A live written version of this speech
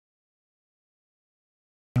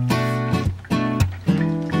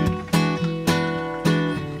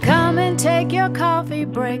take your coffee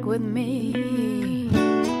break with me.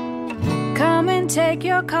 Come and take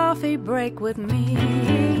your coffee break with me.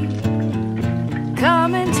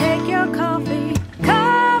 Come and take your coffee.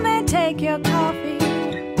 Come and take your coffee.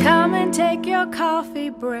 Come and take your coffee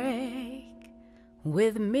break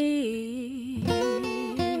with me.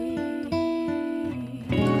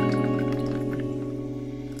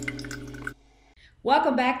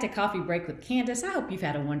 Welcome back to Coffee Break with Candace. I hope you've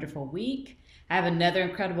had a wonderful week. I have another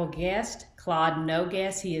incredible guest, Claude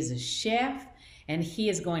Nogess. He is a chef, and he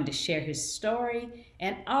is going to share his story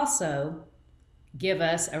and also give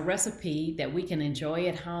us a recipe that we can enjoy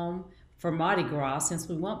at home for Mardi Gras, since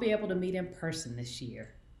we won't be able to meet in person this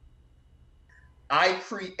year. I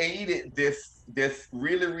created this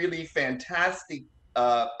really fantastic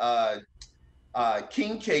uh, uh,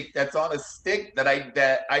 king cake that's on a stick that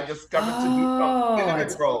I discovered to do from Oh, cinnamon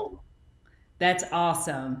rolls. that's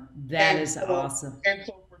awesome. That And is so awesome. and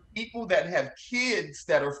so for people that have kids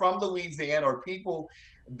that are from Louisiana, or people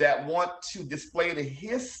that want to display the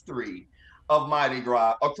history of Mardi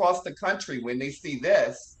Gras across the country, when they see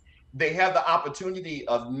this, they have the opportunity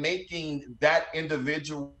of making that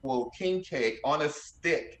individual king cake on a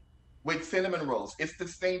stick with cinnamon rolls. It's the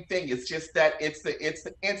same thing. It's just that it's the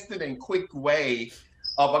instant and quick way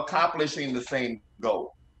of accomplishing the same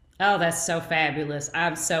goal. Oh, that's so fabulous.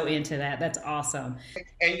 I'm so into that. That's awesome.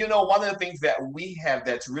 And one of the things that we have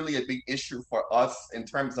that's really a big issue for us in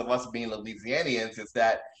terms of us being Louisianians is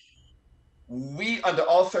that we, under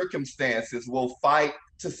all circumstances, will fight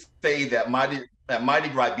to say that Mardi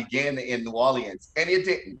Gras began in New Orleans, and it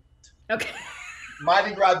didn't. Okay.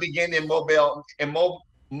 Mardi Gras began in Mobile,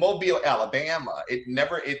 Alabama. It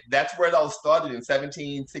never. It That's where it all started in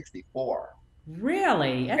 1764.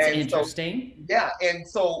 Really? That's And so, interesting. yeah, and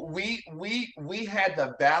so we had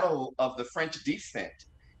the battle of the French descent.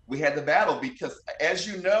 We had the battle because, as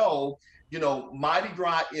Mardi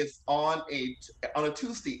Gras is on a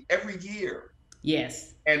Tuesday every year,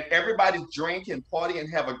 Yes. and everybody drink and party and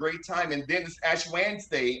have a great time, and then it's Ash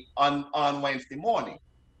Wednesday on Wednesday morning,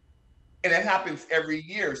 and it happens every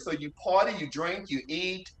year. So you party, you drink, you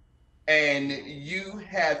eat, and you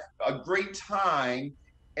have a great time.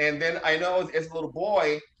 And then I know as a little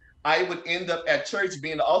boy, I would end up at church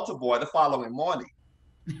being the altar boy the following morning.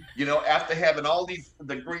 After having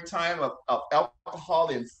the great time of alcohol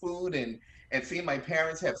and food, and seeing my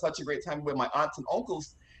parents have such a great time with my aunts and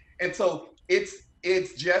uncles. And so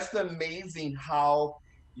it's just amazing how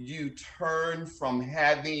you turn from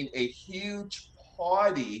having a huge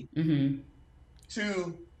party Hmm.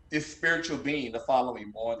 to this spiritual being the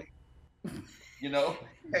following morning, you know?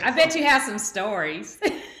 And I bet so, you have some stories. oh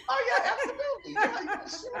yeah, absolutely. Yeah, yeah,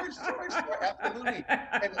 sure, absolutely.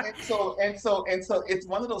 And so it's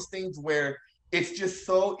one of those things where it's just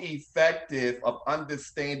so effective of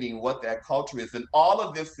understanding what that culture is. And all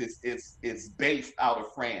of this is based out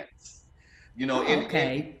of France. Oh,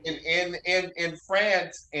 okay. In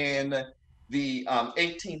France in the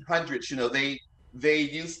 1800s, they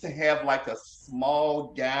used to have like a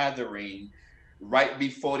small gathering right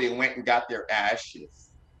before they went and got their ashes.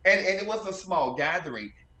 And it was a small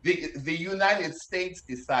gathering. The United States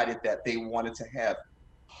decided that they wanted to have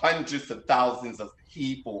hundreds of thousands of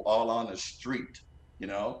people all on the street, you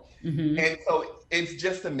know? Hmm. And so it's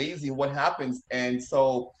just amazing what happens. And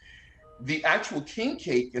so the actual king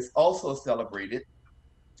cake is also celebrated.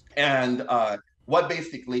 And what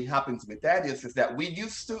basically happens with that is that we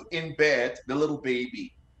used to embed the little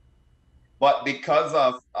baby, but because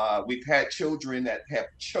of we've had children that have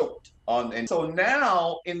choked on, and so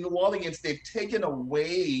now in New Orleans they've taken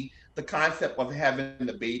away the concept of having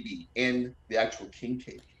the baby in the actual king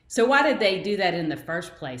cake. So why did they do that in the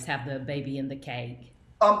first place? Have the baby in the cake?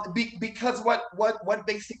 Because what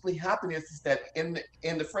basically happened is that in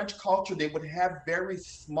the French culture they would have very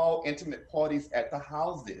small intimate parties at the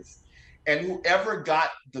houses, and whoever got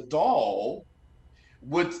the doll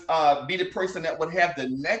would be the person that would have the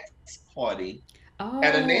next party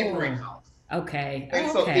at a neighboring Oh, house. okay. And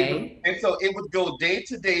Oh, so it would okay. and so it would go day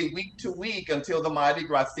to day, week to week until the Mardi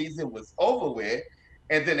Gras season was over with,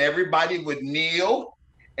 and then everybody would kneel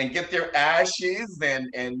and get their ashes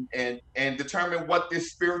and determine what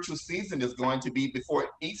this spiritual season is going to be before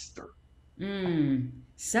Easter.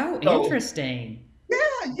 So So interesting.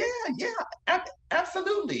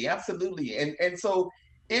 absolutely, absolutely, and so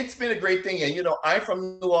it's been a great thing. And I'm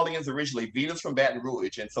from New Orleans originally. Vita's from Baton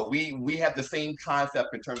Rouge, and so we have the same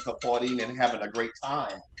concept in terms of partying and having a great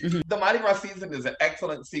time. Hmm. The Mardi Gras season is an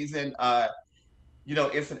excellent season.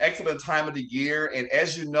 It's an excellent time of the year, and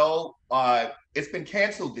as you know, it's been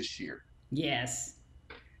canceled this year. Yes.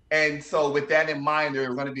 And so, with that in mind,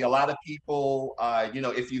 there are going to be a lot of people.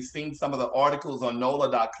 If you've seen some of the articles on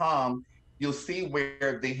NOLA.com, you'll see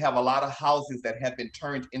where they have a lot of houses that have been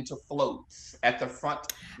turned into floats at the front I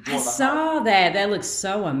door of the house. saw that. That looks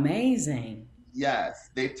so amazing. Yes,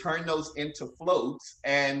 they turn those into floats,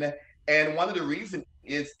 and one of the reasons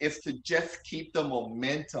is to just keep the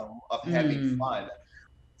momentum of having Mm. fun.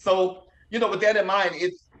 So, with that in mind,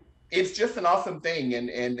 it's just an awesome thing,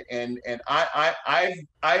 and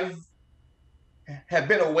I've have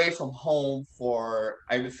been away from home for,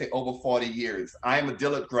 I would say, over 40 years. I'm a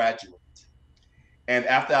Dillard graduate. And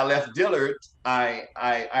after I left Dillard,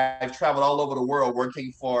 I've traveled all over the world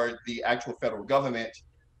working for the actual federal government.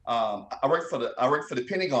 I work for the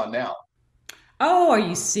Pentagon now. Oh, are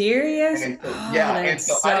you serious? And so, Oh, yeah, and that's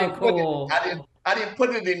so I so didn't put it, cool. I didn't put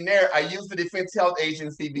it in there. I used the Defense Health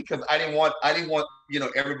Agency because I didn't want,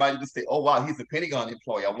 everybody to say, oh wow, he's a Pentagon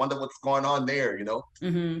employee. I wonder what's going on there.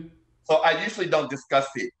 Hmm. So I usually don't discuss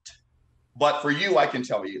it, but for you, I can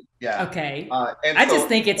tell you, yeah. Okay. And I just so,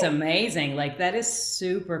 think it's amazing. Like, that is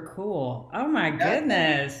super cool. Oh my yeah,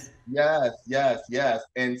 goodness. yes, yes, yes.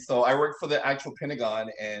 And so I work for the actual Pentagon,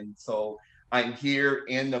 and so I'm here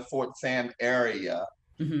in the Fort Sam area,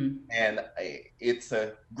 Hmm. and it's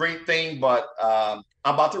a great thing. But I'm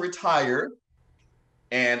about to retire,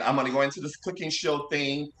 and I'm going to go into this cooking show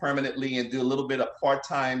thing permanently and do a little bit of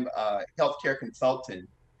part-time healthcare consulting.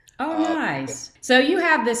 Oh, Uh, nice. So you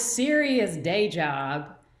have this serious day job,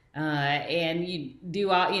 and you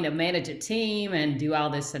do all, manage a team and do all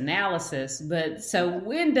this analysis. But so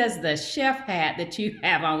when does the chef hat that you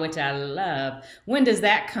have on, which I love, when does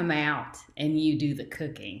that come out and you do the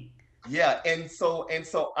cooking? yeah, and so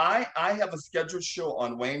I have a scheduled show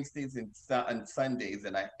on Wednesdays and Sundays,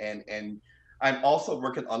 and I'm also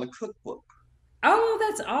working on a cookbook. Oh,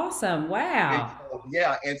 that's awesome. And Wow. so,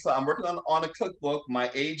 yeah, and so I'm working on a cookbook. My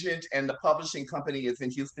agent and the publishing company is in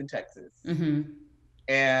Houston, Texas. Hmm.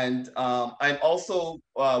 And I'm also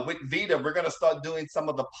with Vita. We're going to start doing some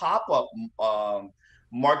of the pop-up um,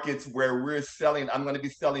 markets where we're selling. I'm going to be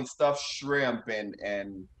selling stuffed shrimp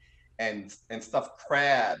and stuffed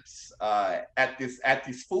crabs at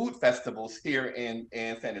these food festivals here in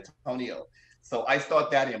San Antonio. So I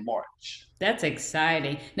start that in March. That's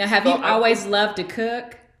exciting. Now, have So you always loved to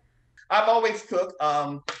cook? I've always cooked.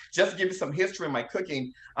 Just to give you some history in my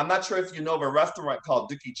cooking, I'm not sure if you know of a restaurant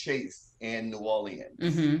called Dookie Chase in New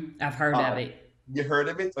Orleans. I've heard of Uh, it. you heard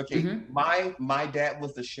of it? Okay. Hmm. My dad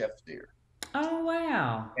was the chef there. Oh,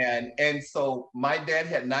 wow. And so my dad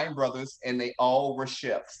had nine brothers and they all were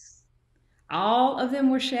chefs. All of them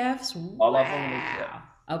were chefs? All of them were chefs.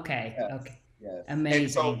 Wow. Okay. Yes. Okay. Yes.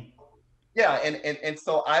 And so Amazing. yeah, and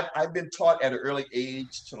so I've been taught at an early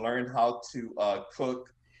age to learn how to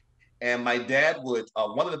cook. And my dad would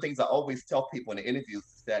one of the things I always tell people in the interviews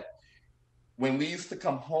is that when we used to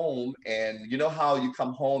come home, and you know how you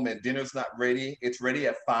come home and dinner's not ready, it's ready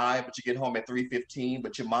at 5, but you get home at 3:15,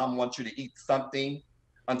 but your mom wants you to eat something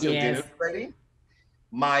until dinner's Yes. ready.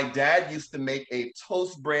 My dad used to make a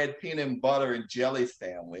toast bread peanut butter and jelly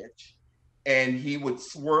sandwich, and he would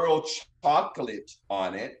swirl chocolate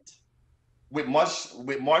on it with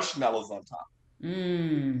marshmallows on top.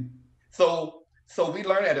 Mm. So we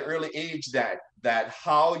learn at an early age that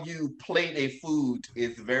how you plate a food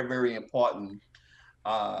is very, very important.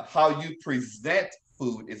 How you present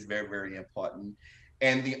food is very, very important.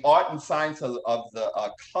 And the art and science of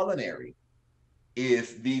the culinary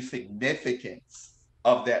is the significance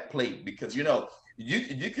of that plate, because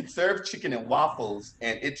you could serve chicken and waffles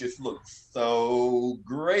and it just looks so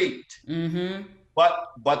great. Mm-hmm.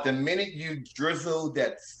 But the minute you drizzle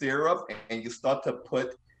that syrup and you start to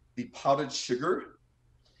put the powdered sugar,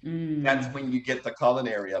 that's Mm. when you get the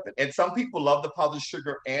culinary of it. And some people love the powdered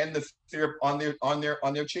sugar and the syrup on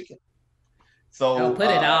their chicken. Oh, So put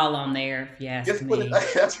it all on there, if you ask just put it. me.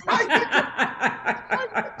 That's right.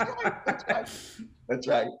 That's right. That's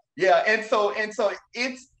right. Yeah. And so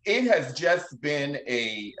it has just been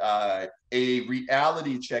a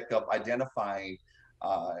reality check of identifying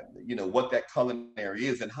what that culinary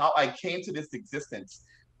is and how I came to this existence.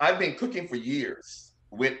 I've been cooking for years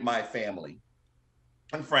with my family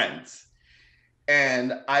and friends.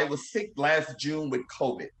 And I was sick last June with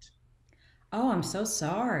COVID. Oh, I'm so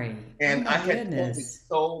sorry. Oh And my goodness.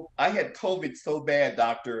 I had COVID so bad,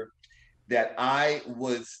 doctor, that I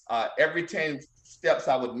was every 10 steps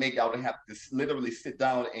I would make, I would have to literally sit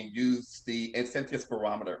down and use the incentive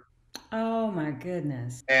barometer. Oh my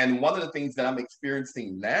goodness. And one of the things that I'm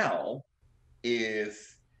experiencing now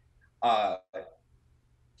is uh,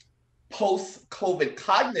 post-COVID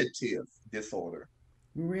cognitive disorder.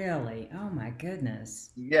 Really? Oh my goodness.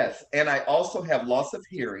 Yes, and I also have loss of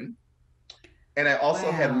hearing, and I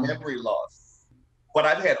also have Wow. memory loss. But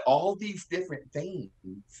I've had all these different things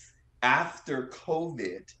after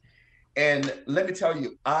COVID. And let me tell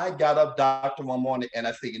you, I got up, doctor, one morning and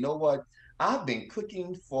I said, you know what? I've been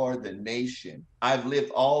cooking for the nation. I've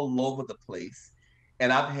lived all over the place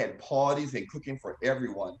and I've had parties and cooking for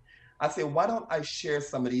everyone. I said, why don't I share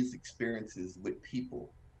some of these experiences with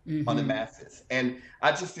people on the Mm-hmm. masses? And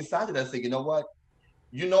I just decided, I said, you know what?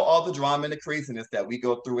 You know, all the drama and the craziness that we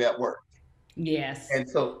go through at work. Yes. And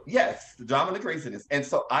so, yes, the drama and the craziness. And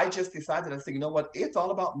so I just decided, I said, you know what? It's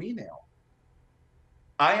all about me now.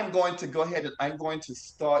 I am going to go ahead and I'm going to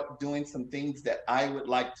start doing some things that I would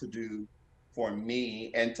like to do for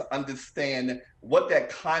me and to understand what that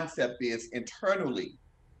concept is internally,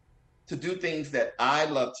 to do things that I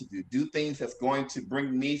love to do things that's going to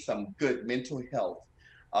bring me some good mental health,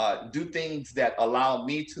 do things that allow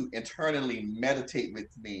me to internally meditate with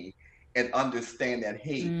me and understand that,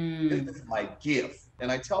 hey, this Mm, is my gift.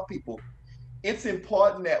 And I tell people, it's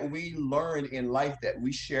important that we learn in life that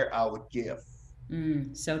we share our gift.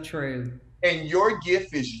 so true. And your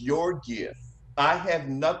gift is your gift. I have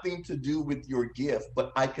nothing to do with your gift,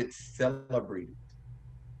 but I could celebrate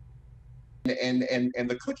it. And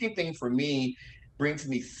the cooking thing for me brings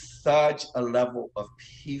me such a level of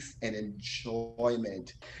peace and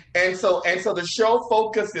enjoyment. And so the show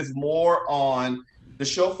focuses more on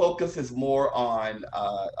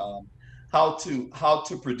how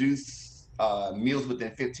to produce meals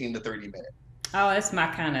within 15 to 30 minutes. Oh, that's my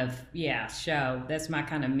kind of, yeah, show. That's my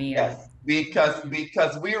kind of meal. Yes,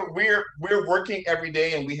 because we're working every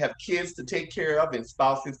day and we have kids to take care of and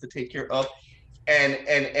spouses to take care of, and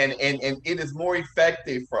it is more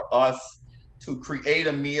effective for us to create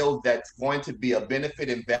a meal that's going to be a benefit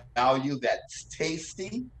and value, that's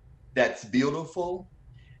tasty, that's beautiful,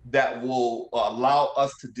 that will allow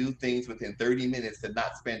us to do things within 30 minutes and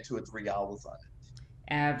not spend 2 or 3 hours on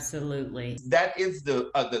it. Absolutely. That is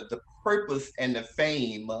the purpose and the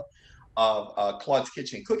fame of Claude's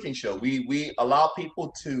Kitchen Cooking Show. We allow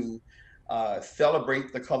people to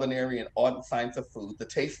celebrate the culinary and art and science of food, the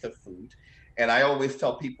taste of food. And I always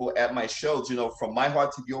tell people at my shows, you know, from my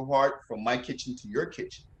heart to your heart, from my kitchen to your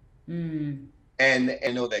kitchen. Mm, And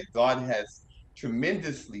I know that God has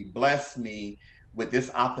tremendously blessed me with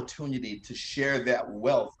this opportunity to share that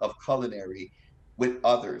wealth of culinary with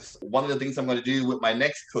others. One of the things I'm going to do with my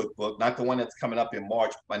next cookbook, not the one that's coming up in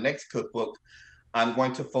March, my next cookbook, I'm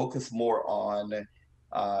going to focus more on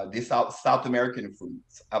the South American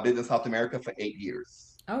foods. I've been in South America for 8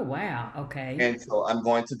 years. oh, wow. Okay. And so I'm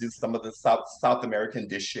going to do some of the South American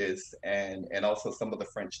dishes and also some of the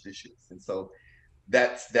French dishes. And so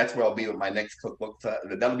that's where I'll be with my next cookbook. So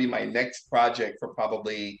that'll be my next project for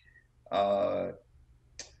probably uh,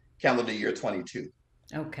 calendar year 22.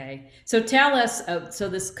 Okay. So tell us, so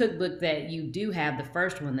this cookbook that you do have, the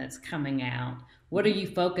first one that's coming out, what are Mhm. you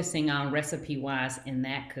focusing on recipe wise in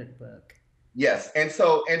that cookbook? Yes, and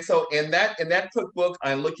so in that cookbook,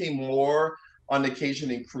 I'm looking more on the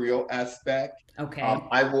Cajun and Creole aspect. Okay.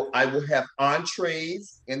 I will have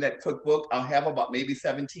entrees in that cookbook. I'll have about maybe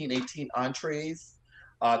 17, 18 entrees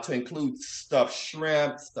to include stuffed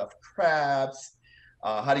shrimp, stuffed crabs.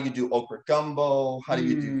 How do you do okra gumbo? How do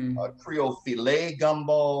you do Mm. Creole filet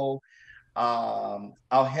gumbo?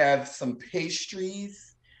 I'll have some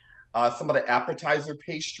pastries, some of the appetizer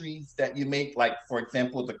pastries that you make, like for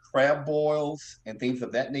example, the crab boils and things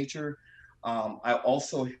of that nature. I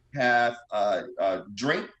also have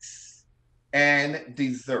drinks and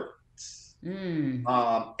desserts. Mm.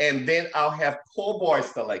 And then I'll have po' boy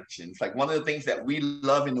selections. Like one of the things that we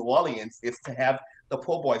love in New Orleans is to have the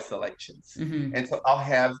po' boy selections. Mm-hmm. And so I'll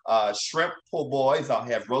have shrimp po' boys, I'll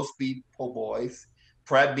have roast beef po' boys,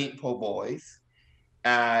 crab meat po' boys,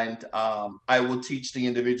 and I will teach the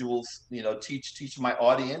individuals, teach my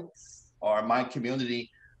audience or my community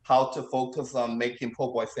how to focus on making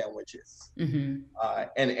po' boy sandwiches. Mm-hmm.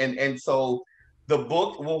 And so the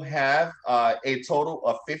book will have a total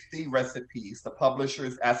of 50 recipes. The publisher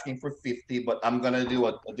is asking for 50, but I'm going to do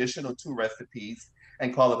an additional 2 recipes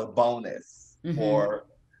and call it a bonus Mm-hmm. for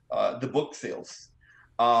the book sales.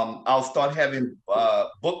 I'll start having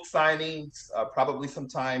book signings, probably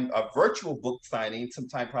sometime, a virtual book signing,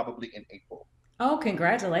 sometime probably in April. Oh,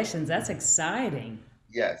 congratulations. That's exciting.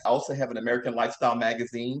 Yes. I also have an American Lifestyle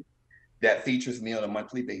magazine that features me on a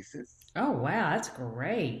monthly basis. Oh, wow. That's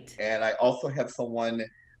great. And I also have someone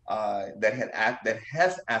that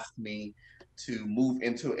has asked me to move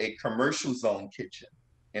into a commercial zone kitchen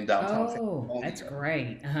in downtown San Oh, that's Antonio.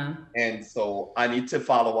 great. Uh-huh. And so I need to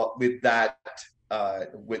follow up with that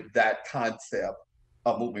concept.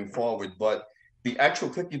 moving forward. But the actual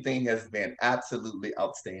cooking thing has been absolutely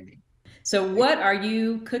outstanding. So, what are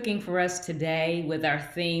you cooking for us today with our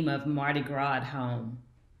theme of Mardi Gras at home?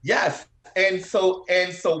 Yes. And so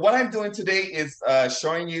what I'm doing today is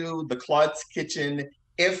showing you the Claude's Kitchen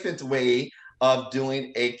instant way of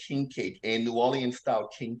doing a king cake, a New Orleans style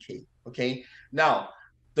king cake. Okay. Now,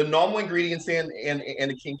 the normal ingredients in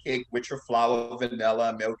a king cake, which are flour,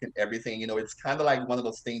 vanilla, milk, and everything, it's kind of like one of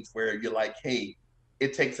those things where you're like, hey,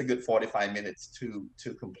 it takes a good 45 minutes to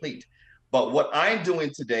complete. But what I'm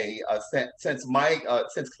doing today, since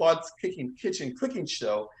Claude's Kitchen cooking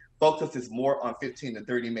show focus is more on 15 to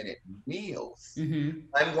 30-minute meals, Mm-hmm.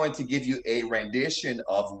 I'm going to give you a rendition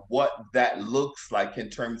of what that looks like in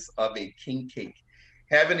terms of a king cake.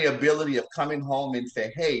 Having the ability of coming home and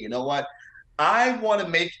say, hey, you know what? I want to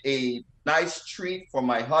make a nice treat for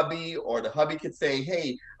my hubby, or the hubby could say,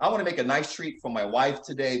 hey, I want to make a nice treat for my wife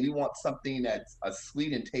today. We want something that's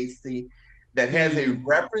sweet and tasty that has a Mm.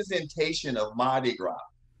 representation of Mardi Gras.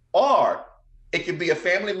 Or it could be a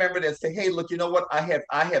family member that say, hey, look, you know what? I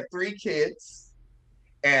have 3 kids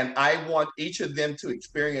and I want each of them to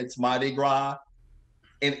experience Mardi Gras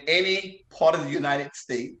in any part of the United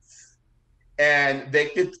States, and they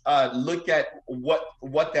could look at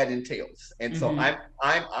what that entails. And so Mm-hmm.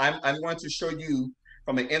 I'm going to show you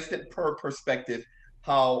from an instant perspective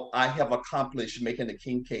how I have accomplished making a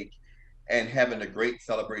king cake and having a great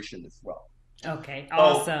celebration as well. Okay, So,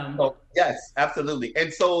 awesome. so yes, absolutely.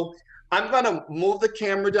 And so I'm gonna move the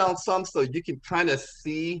camera down some so you can kind of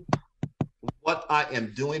see what I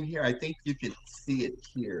am doing here. I think you can see it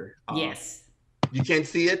here. Yes, You can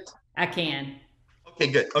see it? I can. Okay,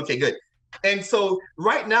 good. Okay, good. And so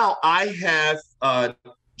right now I have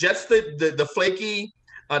just the flaky,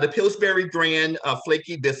 the Pillsbury brand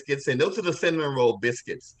flaky biscuits, and those are the cinnamon roll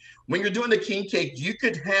biscuits. When you're doing a king cake, you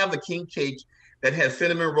could have a king cake that has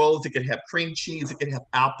cinnamon rolls. It could have cream cheese. It could have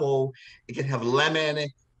apple. It could have lemon.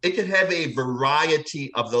 It could have a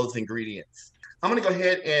variety of those ingredients. I'm gonna go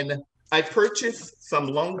ahead and I purchased some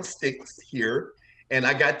long sticks here, and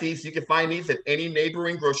I got these. You can find these at any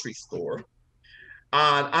neighboring grocery store.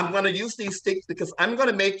 I'm going to use these sticks because I'm going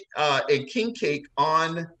to make a king cake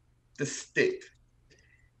on the stick.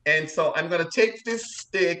 And so I'm going to take this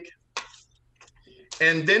stick,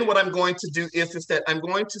 and then what I'm going to do is that I'm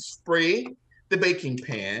going to spray the baking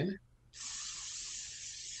pan.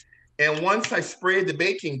 And once I spray the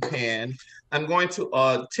baking pan, I'm going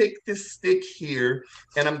to take this stick here,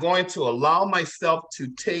 and I'm going to allow myself to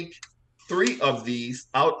take 3 of these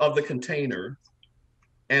out of the container.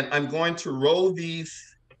 And I'm going to roll these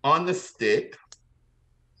on the stick.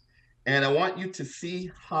 And I want you to see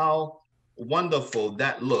how wonderful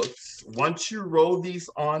that looks. Once you roll these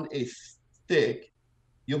on a stick,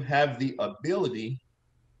 you have the ability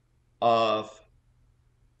of,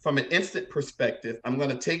 from an instant perspective, I'm going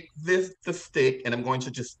to take the stick, and I'm going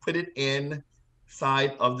to just put it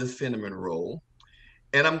inside of the cinnamon roll.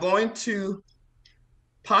 And I'm going to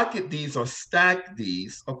pocket these or stack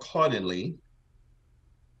these accordingly.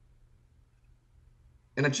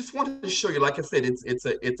 And I just wanted to show you, like I said, it's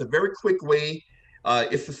a very quick way.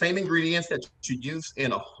 It's the same ingredients that you use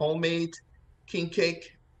in a homemade king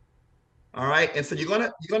cake. All right, and so you're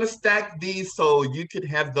gonna stack these so you could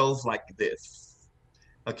have those like this.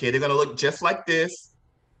 Okay, they're gonna look just like this,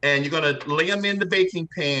 and you're gonna lay them in the baking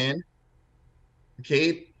pan.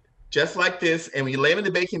 Okay, just like this, and when you lay them in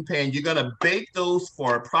the baking pan, you're gonna bake those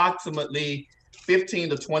for approximately 15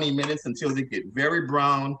 to 20 minutes until they get very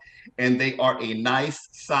brown and they are a nice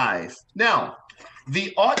size. Now,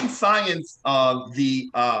 the art and science of the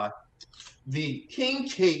king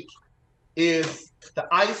cake is the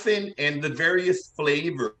icing and the various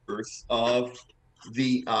flavors of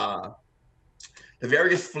the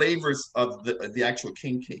various flavors of the actual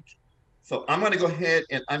king cake. So I'm going to go ahead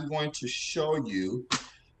and I'm going to show you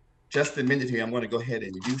just a minute here. I'm going to go ahead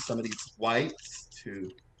and use some of these wipes to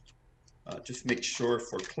just make sure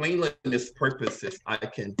for cleanliness purposes, I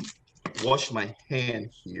can wash my hand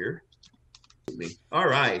here. All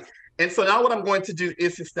right. And so now what I'm going to do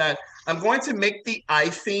is that I'm going to make the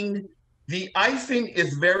icing. The icing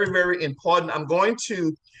is very, very important. I'm going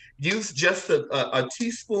to use just a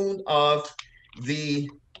teaspoon of the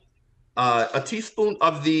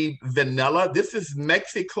vanilla. This is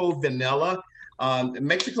Mexico vanilla.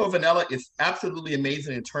 Mexico vanilla is absolutely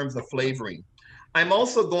amazing in terms of flavoring. I'm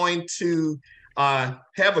also going to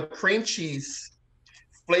have a cream cheese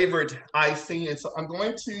flavored icing. And so I'm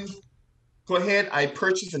going to go ahead. I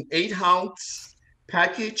purchased an 8-ounce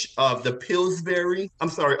package of the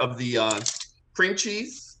of the cream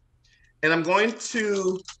cheese. And I'm going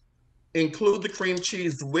to include the cream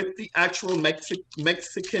cheese with the actual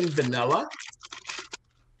Mexican vanilla.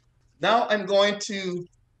 Now I'm going to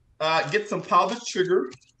get some powdered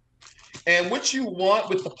sugar. And what you want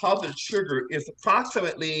with the powdered sugar is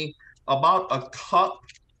approximately about a cup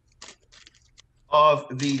of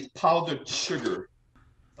the powdered sugar.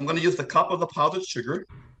 I'm going to use the cup of the powdered sugar.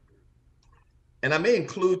 And I may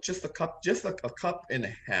include just a cup, just a cup and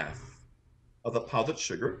a half of the powdered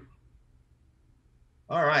sugar.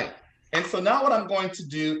 All right. And so now what I'm going to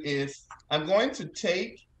do is I'm going to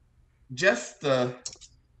take just the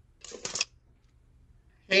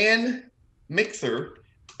hand mixer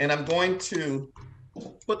and I'm going to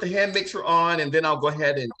put the hand mixer on, and then I'll go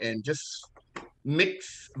ahead and just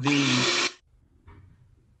mix the,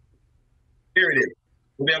 here it is.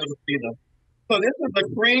 We'll be able to see them. So this is the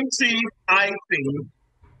cream cheese icing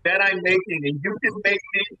that I'm making, and you can make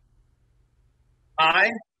it.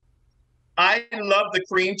 I love the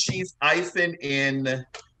cream cheese icing in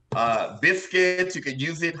biscuits. You can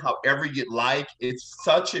use it however you'd like. It's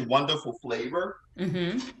such a wonderful flavor.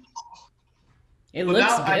 Mm-hmm. It So looks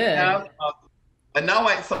now good. I have,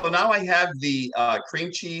 now I have the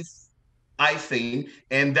cream cheese icing,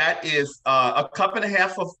 and that is a cup and a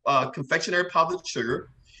half of confectionery powdered sugar,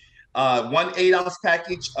 1 8-ounce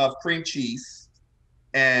package of cream cheese,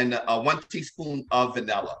 and 1 teaspoon of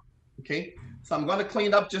vanilla. Okay, so I'm going to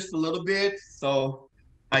clean up just a little bit so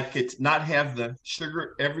I could not have the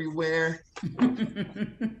sugar everywhere.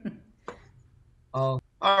 All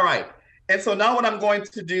right. And so now what I'm going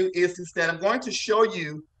to do is that I'm going to show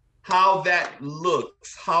you how that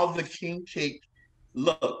looks, how the king cake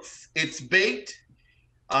looks. It's baked.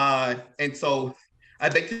 And so I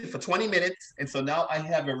baked it for 20 minutes. And so now I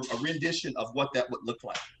have a rendition of what that would look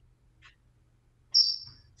like.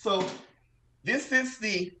 So this is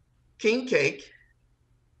the king cake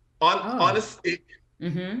on a stick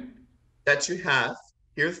that you have.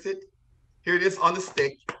 Here it is on the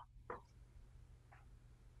stick.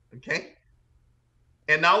 Okay.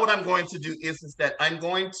 And now what I'm going to do is that I'm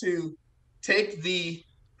going to take the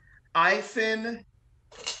icing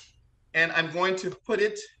and I'm going to put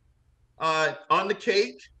it on the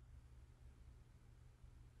cake.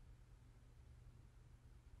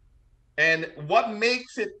 And what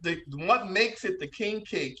makes it the king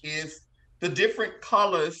cake is the different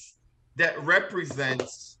colors that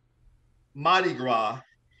represents Mardi Gras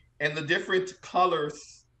and the different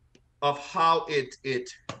colors of how it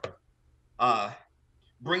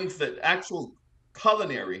brings the actual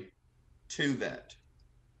culinary to that.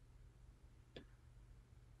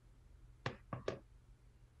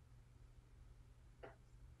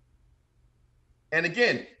 And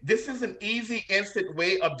again, this is an easy, instant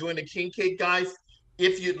way of doing a king cake, guys.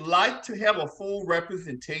 If you'd like to have a full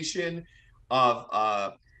representation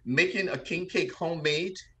of making a king cake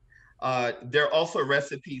homemade, there are also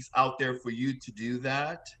recipes out there for you to do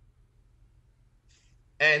that.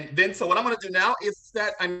 And then, so what I'm going to do now is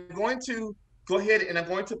that I'm going to go ahead and I'm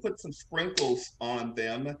going to put some sprinkles on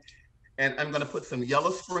them. And I'm going to put some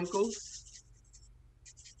yellow sprinkles.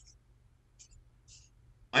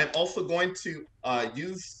 I'm also going to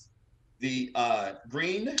use the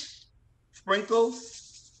green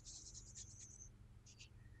sprinkles.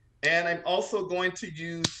 And I'm also going to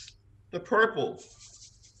use the purple.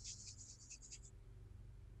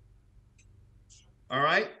 All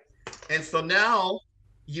right. And so now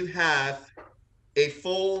you have a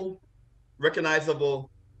full recognizable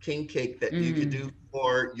king cake that you can do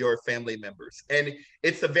for your family members. And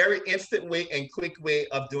it's a very instant way and quick way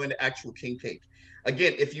of doing the actual king cake.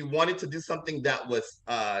 Again, if you wanted to do something that was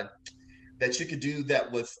that you could do that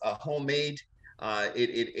was homemade,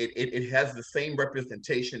 it has the same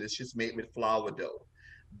representation. It's just made with flour dough.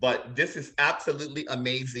 But this is absolutely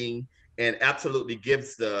amazing and absolutely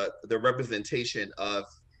gives the representation of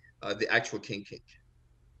the actual king cake.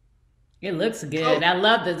 It looks good. I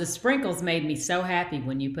love the sprinkles made me so happy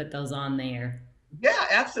when you put those on there. Yeah,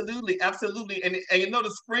 absolutely, absolutely. And you know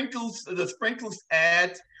the sprinkles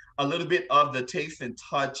add a little bit of the taste and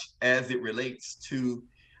touch as it relates to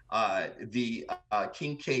the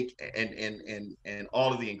king cake and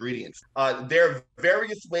all of the ingredients. There are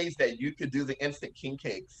various ways that you could do the instant king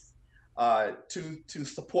cakes to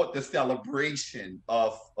support the celebration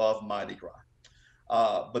of Mardi Gras.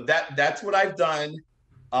 But that's what I've done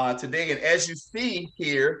today. And as you see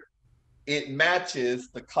here, it matches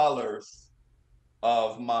the colors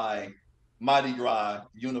of my Mardi Gras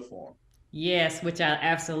uniform. Yes, which I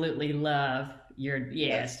absolutely love.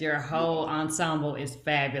 Your whole ensemble is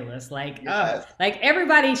fabulous. Like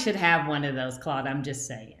everybody should have one of those, Claude. I'm just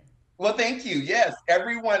saying. Well, thank you. Yes,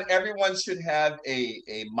 everyone should have a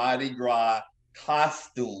Mardi Gras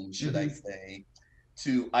costume, should I say,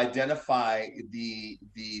 to identify the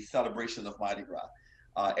celebration of Mardi Gras.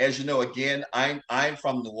 As you know, again, I'm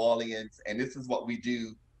from New Orleans, and this is what we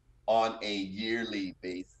do on a yearly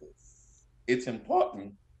basis. It's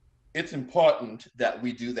important. It's important that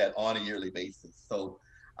we do that on a yearly basis. So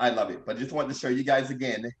I love it. But I just wanted to show you guys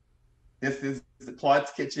again. This is the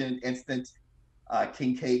Claude's Kitchen instant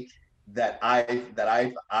king cake that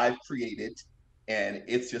I've created, and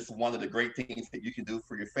it's just one of the great things that you can do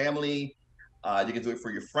for your family. You can do it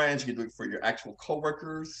for your friends. You can do it for your actual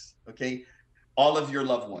coworkers. Okay, all of your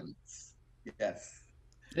loved ones. Yes.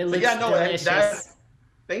 It So looks yeah, no, delicious.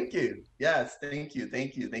 thank you. Yes, thank you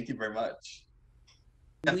very much.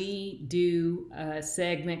 Yes. We do a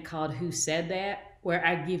segment called Who Said That, where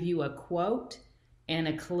I give you a quote and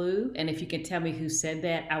a clue. And if you can tell me who said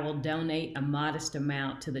that, I will donate a modest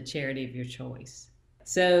amount to the charity of your choice.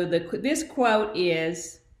 So this quote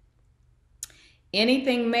is,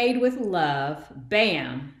 anything made with love,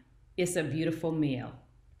 bam, it's a beautiful meal.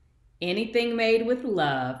 Anything made with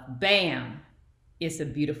love, bam, it's a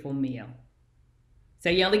beautiful meal. So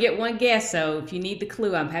you only get one guess, so if you need the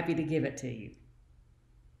clue, I'm happy to give it to you.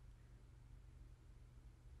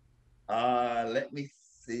 Let me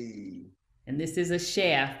see. And this is a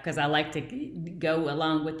chef, because I like to go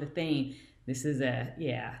along with the theme. This is chef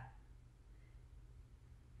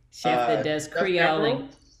that does Chef Creole.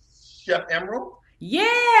 Emerald? Chef Emerald?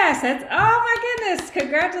 Yes, that's, oh my goodness,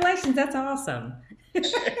 congratulations, that's awesome.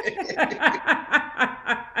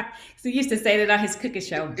 So he used to say that on his cooking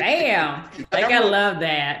show, bam, like I love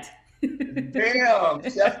that. Damn,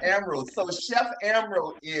 Chef Emerald. So Chef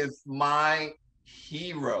Emerald is my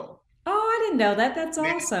hero. Oh, I didn't know that. That's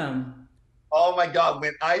Man, awesome. oh my God,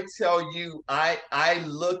 when I tell you, I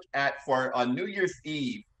look at for on New Year's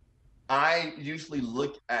Eve, I usually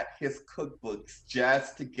look at his cookbooks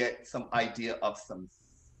just to get some idea of some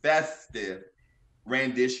festive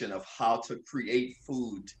rendition of how to create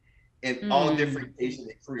food in all different Asian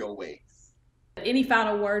and Creole ways. Any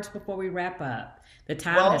final words before we wrap up? The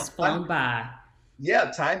time has Well, flown by.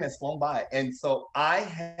 yeah, time has flown by, and so I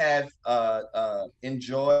have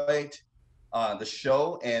enjoyed the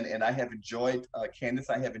show, and I have enjoyed Candace.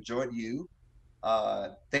 I have enjoyed you.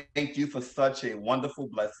 Thank you for such a wonderful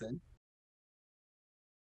blessing.